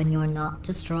do when you're not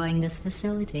destroying this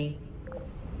facility.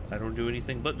 I don't do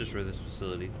anything but destroy this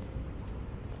facility.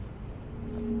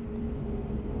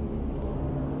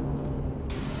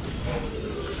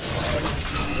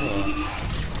 Ugh.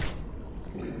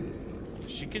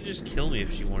 She could just kill me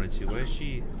if she wanted to. Why is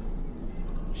she...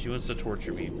 She wants to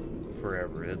torture me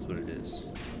forever. That's what it is.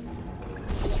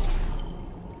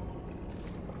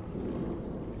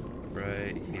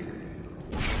 Right here.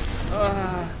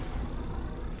 Ah!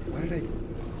 Why did I...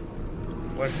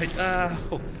 Ah!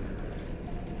 Oh.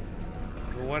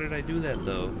 Well, why did I do that,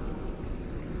 though?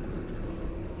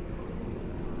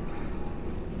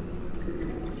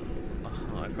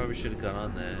 I probably should have got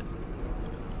on that.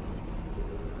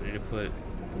 I need to put...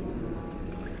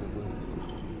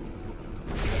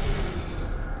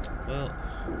 Well...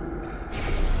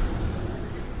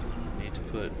 I need to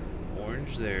put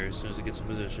orange there as soon as it gets in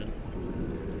position.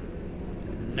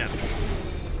 Now.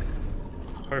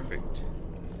 Perfect.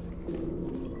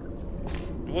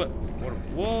 What? What?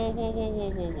 Whoa, whoa, whoa, whoa,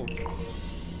 whoa, whoa.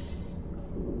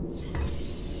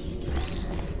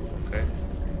 Okay.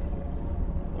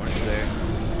 Orange there.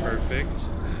 Perfect.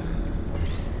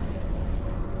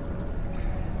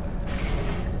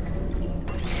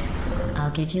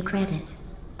 I'll give you credit.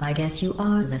 I guess you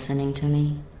are listening to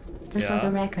me. But for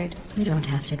the record, you don't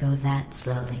have to go that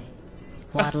slowly.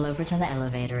 Waddle over to the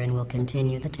elevator and we'll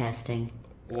continue the testing.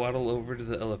 waddle over to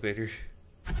the elevator.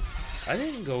 I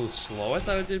didn't go slow. I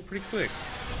thought I did pretty quick.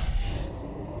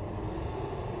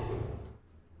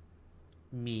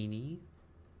 Meanie.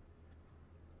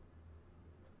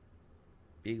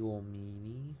 Big ol'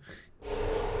 meanie.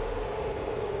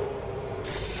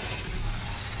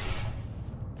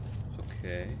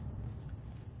 Okay.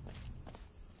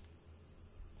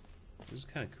 This is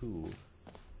kind of cool.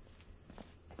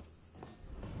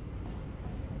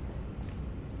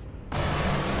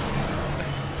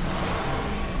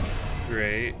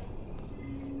 Great.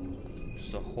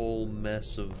 Just a whole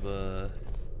mess of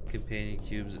companion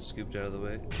cubes that scooped out of the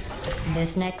way.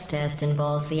 This next test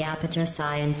involves the Aperture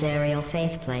Science Aerial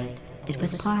Faithplate. It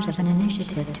was part of an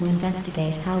initiative to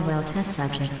investigate how well test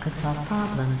subjects could solve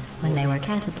problems when they were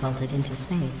catapulted into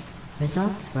space.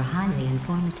 Results were highly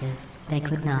informative. They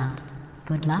could not.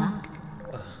 Good luck.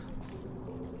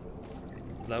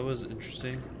 That was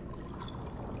interesting.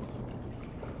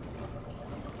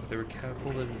 They were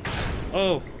catapulted.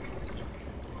 Oh!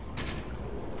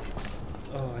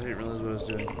 Oh, I didn't realize what I was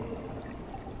doing. Do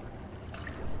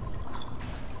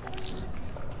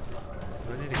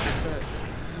I need to catch that?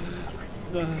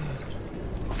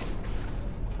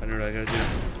 I know what I gotta do.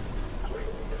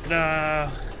 Nah!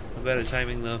 I'm bad at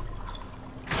timing though.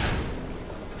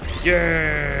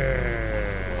 Yeah!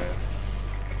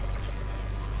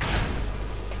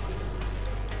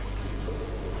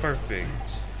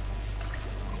 Perfect.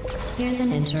 Here's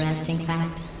an interesting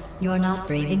fact. You're not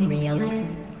breathing real air.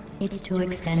 It's too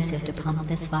expensive to pump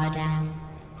this far down.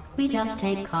 We just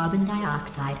take carbon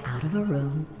dioxide out of a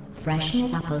room, freshen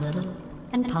it up a little,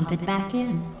 and pump it back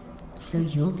in. So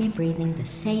you'll be breathing the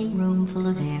same room full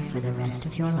of air for the rest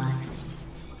of your life.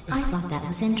 I thought that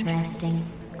was interesting.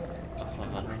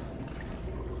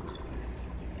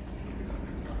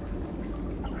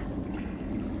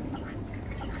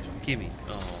 Gimme.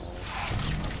 Oh.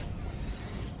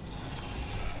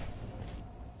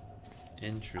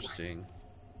 Interesting.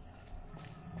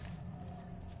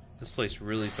 This place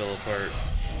really fell apart.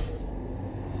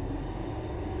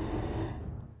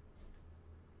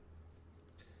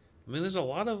 I mean, there's a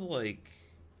lot of like,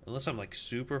 unless I'm like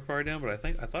super far down, but I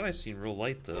thought I seen real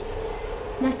light though.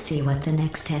 Let's see what the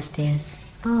next test is.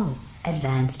 Oh,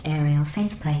 advanced aerial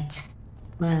faithplates.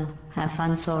 Well, have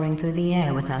fun soaring through the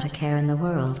air without a care in the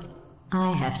world.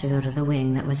 I have to go to the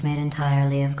wing that was made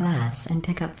entirely of glass and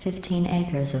pick up 15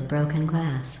 acres of broken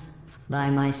glass.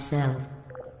 By myself.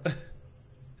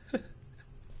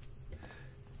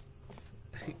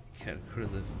 Can't go to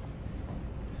the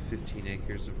 15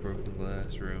 acres of broken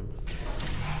glass room.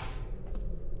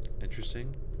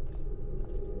 Interesting.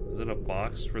 Is that a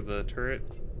box for the turret?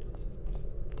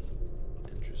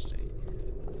 Interesting.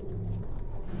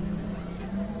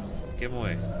 Get him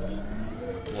away.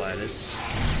 GLaDOS.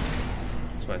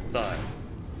 That's what I thought.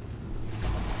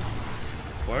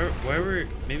 Why were...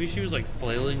 Maybe she was like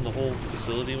flailing the whole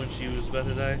facility when she was about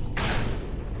to die?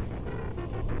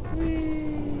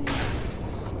 Whee!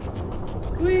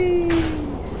 Whee!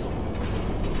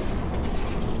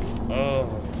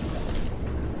 Oh.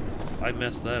 I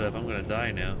messed that up. I'm gonna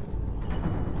die now.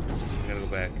 I gotta go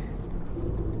back.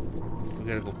 We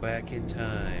gotta go back in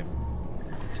time.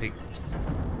 Take...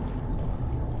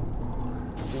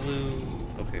 blue...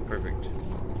 Okay, perfect.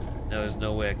 Now there's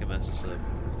no way I can mess this up.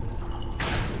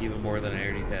 Even more than I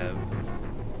already have.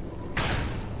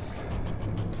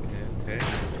 Okay,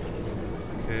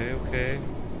 okay. Okay.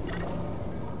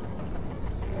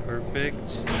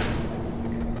 Perfect.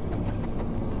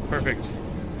 Perfect.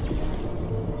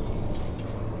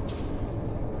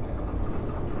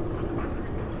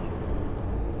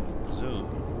 Zoom.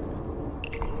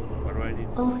 What do I need?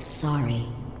 Oh, sorry.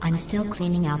 I'm still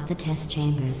cleaning out the test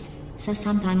chambers, so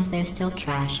sometimes there's still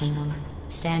trash in them,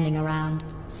 standing around,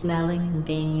 smelling and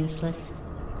being useless.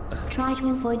 Try to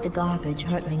avoid the garbage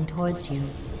hurtling towards you.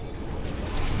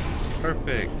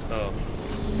 Perfect. Oh.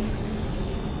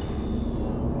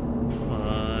 Come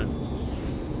on.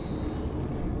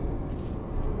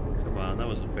 Come on, that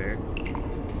wasn't fair.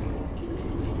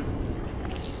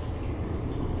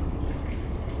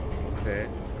 Okay.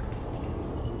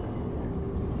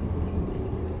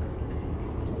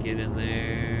 Get in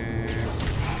there.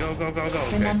 Go, go, go, go.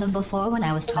 Okay. Remember before when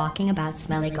I was talking about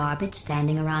smelly garbage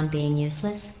standing around being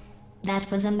useless? That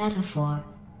was a metaphor.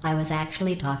 I was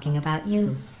actually talking about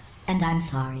you. And I'm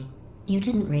sorry. You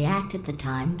didn't react at the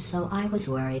time, so I was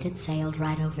worried it sailed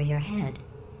right over your head,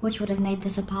 which would have made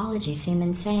this apology seem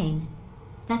insane.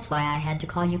 That's why I had to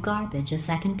call you garbage a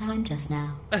second time just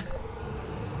now.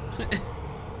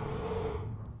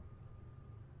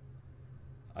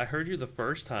 I heard you the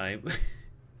first time.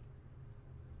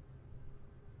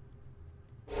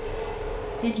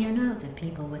 Did you know that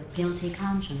people with guilty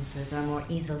consciences are more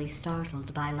easily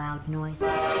startled by loud noises?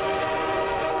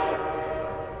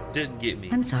 Didn't get me.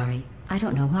 I'm sorry. I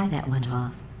don't know why that went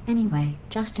off. Anyway,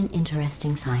 just an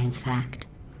interesting science fact.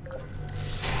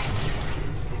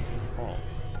 Oh.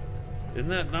 Isn't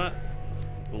that not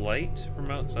light from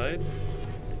outside?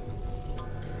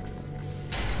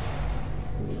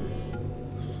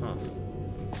 Huh.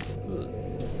 Ugh.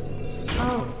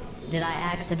 Oh, did I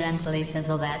accidentally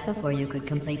fizzle that before you could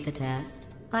complete the test?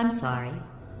 I'm sorry.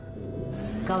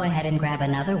 Go ahead and grab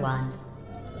another one.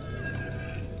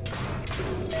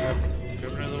 Grab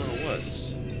another one of what?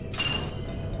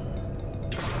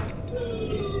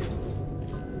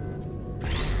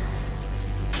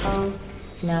 Oh,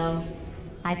 no.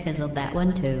 I fizzled that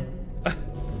one too.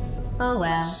 Oh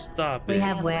well. Stop it. We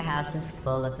have warehouses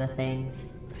full of the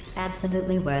things.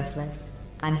 Absolutely worthless.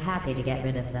 I'm happy to get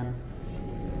rid of them.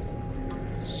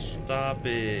 Stop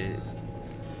it.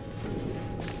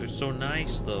 They're so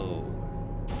nice though.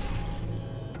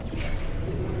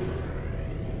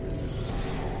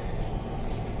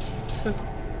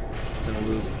 It's in a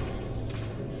loop.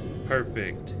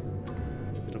 Perfect.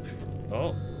 It'll be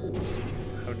oh.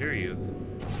 How dare you?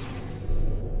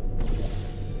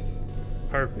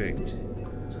 Perfect.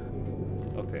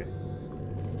 Okay.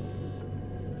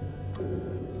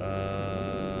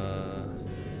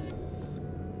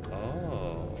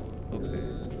 Oh. Okay.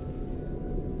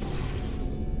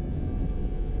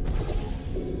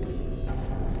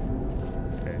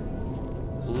 Okay.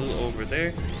 Blue over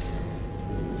there.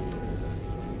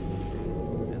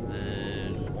 And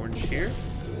then orange here.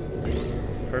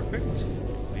 Perfect.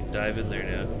 We dive in there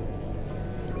now.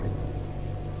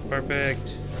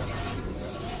 Perfect.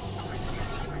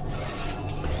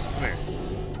 Come here.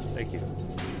 Thank you.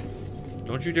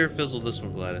 Don't you dare fizzle this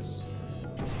one, GLaDOS.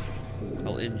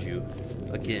 I'll end you.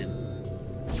 Again.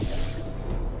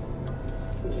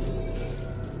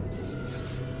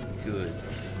 Good.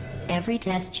 Every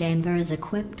test chamber is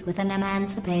equipped with an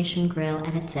emancipation grill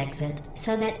at its exit,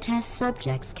 so that test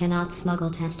subjects cannot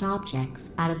smuggle test objects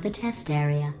out of the test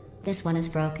area. This one is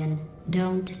broken.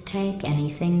 Don't take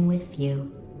anything with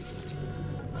you.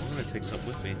 I'm gonna take something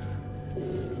with me.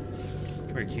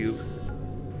 Come here, cube.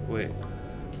 Wait,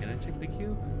 can I take the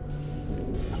cube?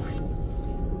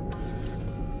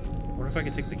 What if I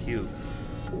could take the cube?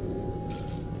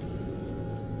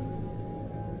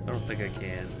 I don't think I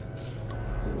can.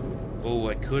 Oh,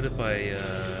 I could if I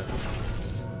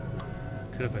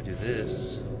do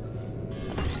this.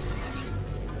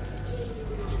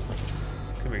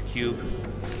 Come here, cube.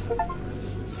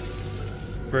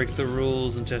 Break the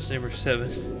rules in test number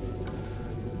 7.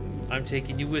 I'm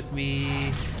taking you with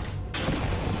me.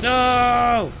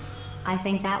 No! I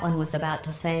think that one was about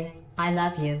to say, I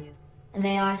love you.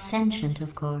 They are sentient,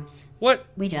 of course. What?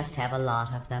 We just have a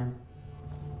lot of them.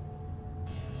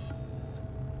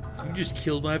 You just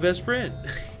killed my best friend.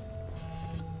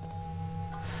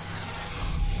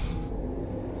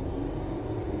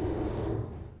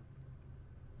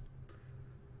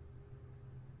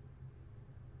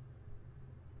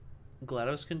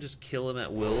 GLaDOS can just kill him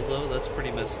at will, though? That's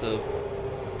pretty messed up.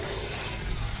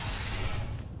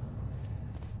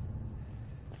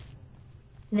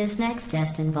 This next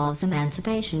test involves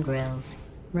emancipation grills.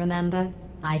 Remember,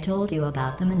 I told you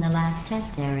about them in the last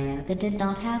test area that did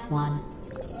not have one.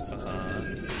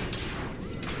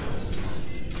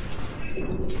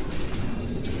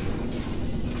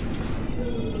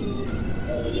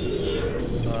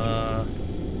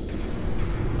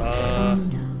 Oh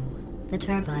no, the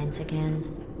turbines again.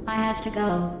 I have to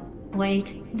go.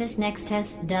 Wait, this next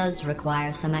test does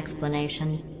require some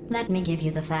explanation. Let me give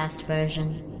you the fast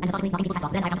version. And then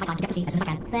I can get the scene as soon as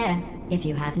I can. There. If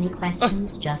you have any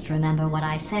questions, just remember what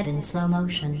I said in slow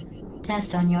motion.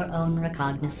 Test on your own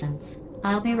recognizance.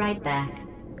 I'll be right back.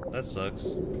 That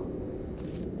sucks.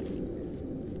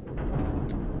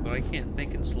 But I can't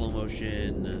think in slow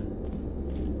motion.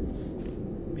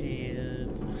 Man.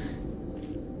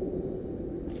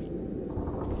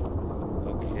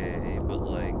 Okay, but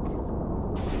like...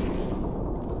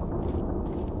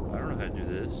 I don't know how to do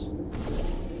this.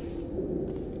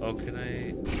 Oh, can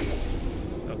I...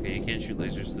 Okay, you can't shoot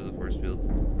lasers through the force field.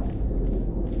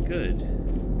 Good.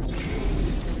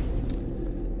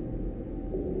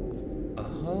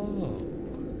 Oh.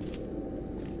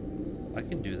 I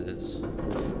can do this.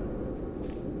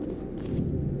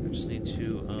 I just need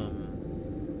to,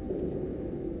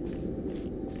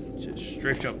 just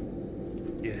straight jump.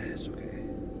 Yes, okay.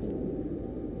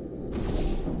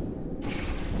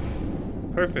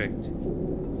 Perfect.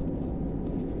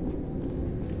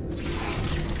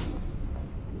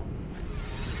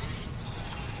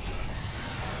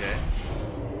 Okay.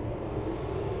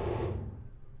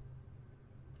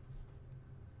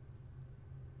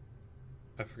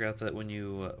 I forgot that when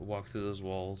you walk through those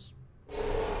walls.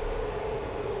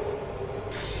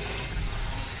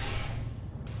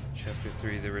 Chapter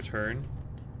 3, The Return.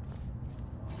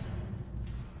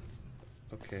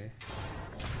 Okay.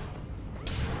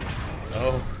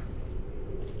 Oh.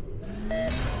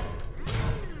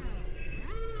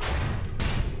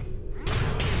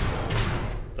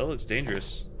 That looks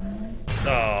dangerous.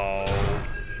 Oh.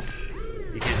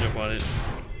 You can't jump on it.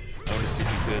 I want to see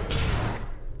if you could.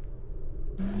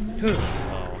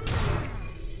 Oh.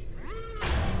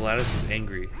 GLaDOS is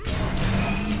angry.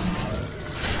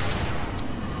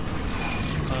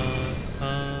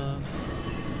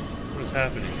 What is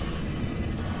happening?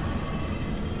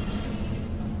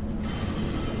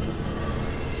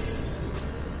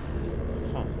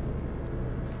 Huh.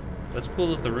 That's cool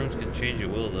that the rooms can change at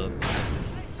will, though.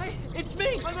 Hey, it's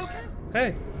me! I'm okay!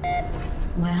 Hey!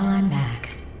 Well, I'm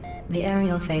back. The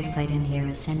aerial faceplate in here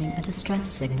is sending a distress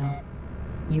signal.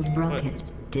 You broke What? it,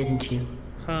 didn't you?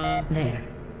 Huh? There.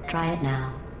 Try it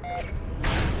now.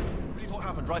 Really what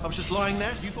happened, right? I was just lying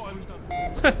there. You thought I was done.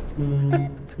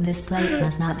 This plate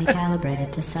must not be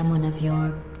calibrated to someone of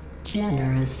your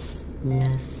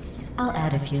generousness. I'll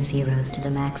add a few zeros to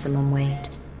the maximum weight.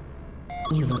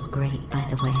 You look great, by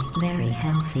the way. Very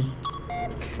healthy.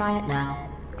 Try it now.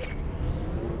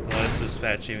 GLaDOS is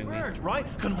fat shaming me. Word, right?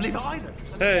 Couldn't believe it either.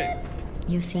 Hey!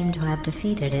 You seem to have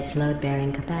defeated its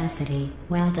load-bearing capacity.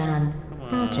 Well done.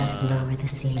 I'll just lower the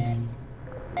ceiling.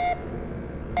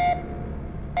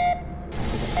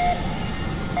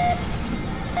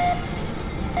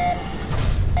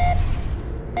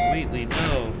 Wheatley,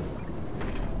 no.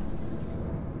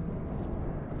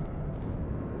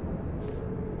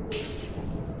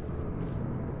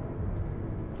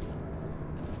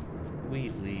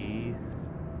 Wheatley.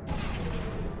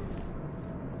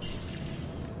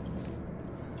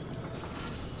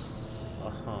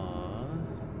 Uh-huh.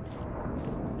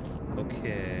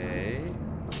 Okay.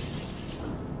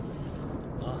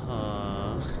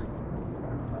 Uh-huh.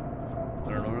 I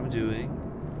don't know what I'm doing.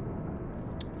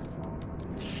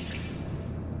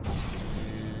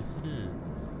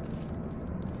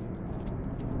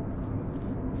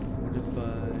 What if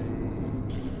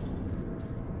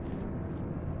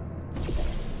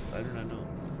I do not know.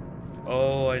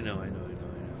 Oh, I know.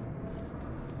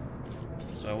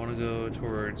 So I want to go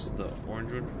towards the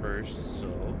orange one first, so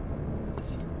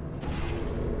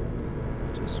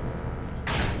just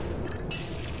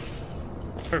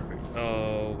perfect.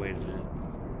 Oh, wait a minute.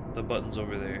 The button's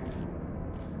over there.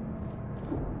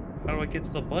 How do I get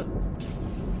to the button?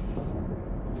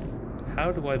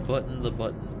 How do I button the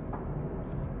button?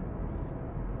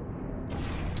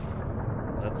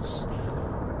 That's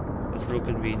real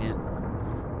convenient.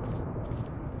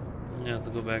 I have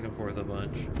to go back and forth a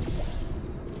bunch.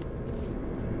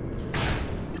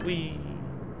 Whee!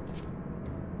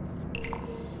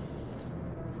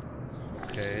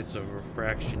 Okay, it's a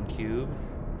refraction cube.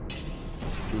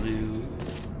 Blue.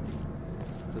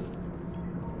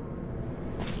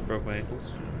 Broke my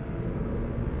ankles.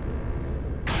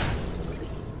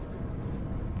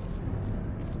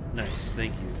 Nice,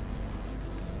 thank you.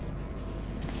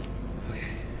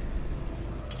 Okay.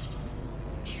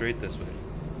 Straight this way.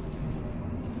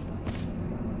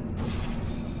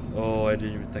 Oh, I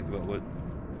didn't even think about what.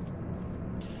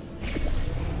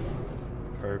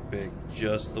 Perfect.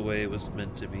 Just the way it was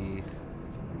meant to be.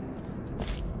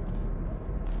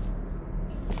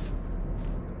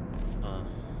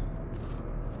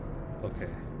 Okay.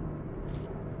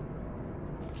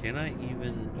 Can I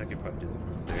even... I can probably do that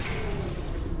from up there.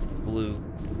 Blue.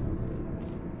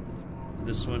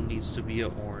 This one needs to be a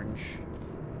orange.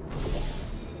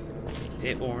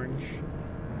 A orange.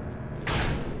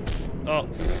 Oh!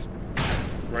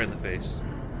 Right in the face.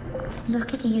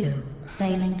 Look at you,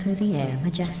 sailing through the air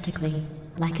majestically,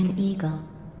 like an eagle,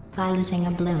 piloting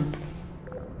a blimp.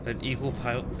 An eagle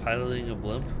piloting a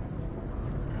blimp?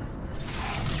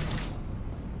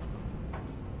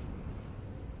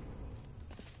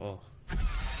 Oh.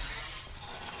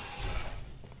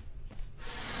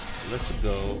 Let's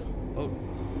go. Oh.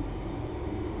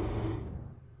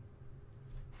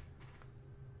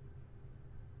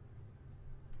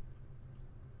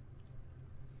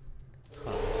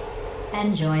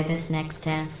 Enjoy this next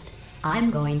test. I'm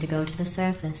going to go to the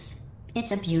surface.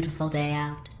 It's a beautiful day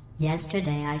out.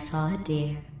 Yesterday I saw a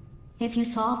deer. If you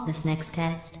solve this next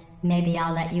test, maybe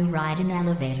I'll let you ride an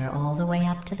elevator all the way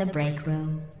up to the break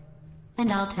room.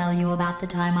 And I'll tell you about the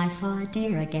time I saw a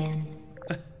deer again.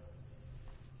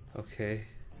 Okay.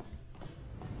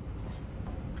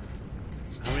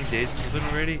 So how many days has it been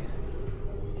already?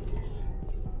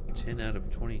 10 out of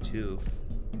 22.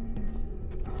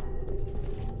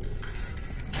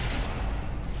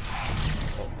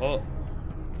 Oh.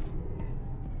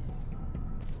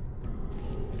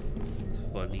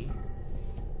 It's funny.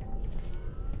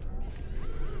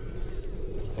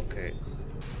 Okay.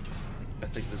 I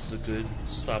think this is a good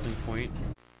stopping point.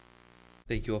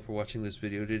 Thank you all for watching this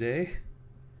video today.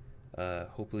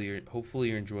 Hopefully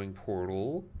you're enjoying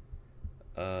Portal.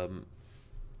 I'm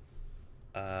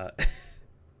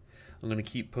gonna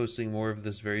keep posting more of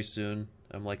this very soon.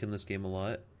 I'm liking this game a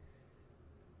lot.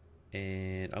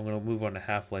 And I'm gonna move on to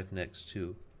Half-Life next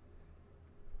too.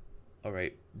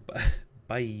 Alright,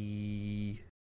 bye.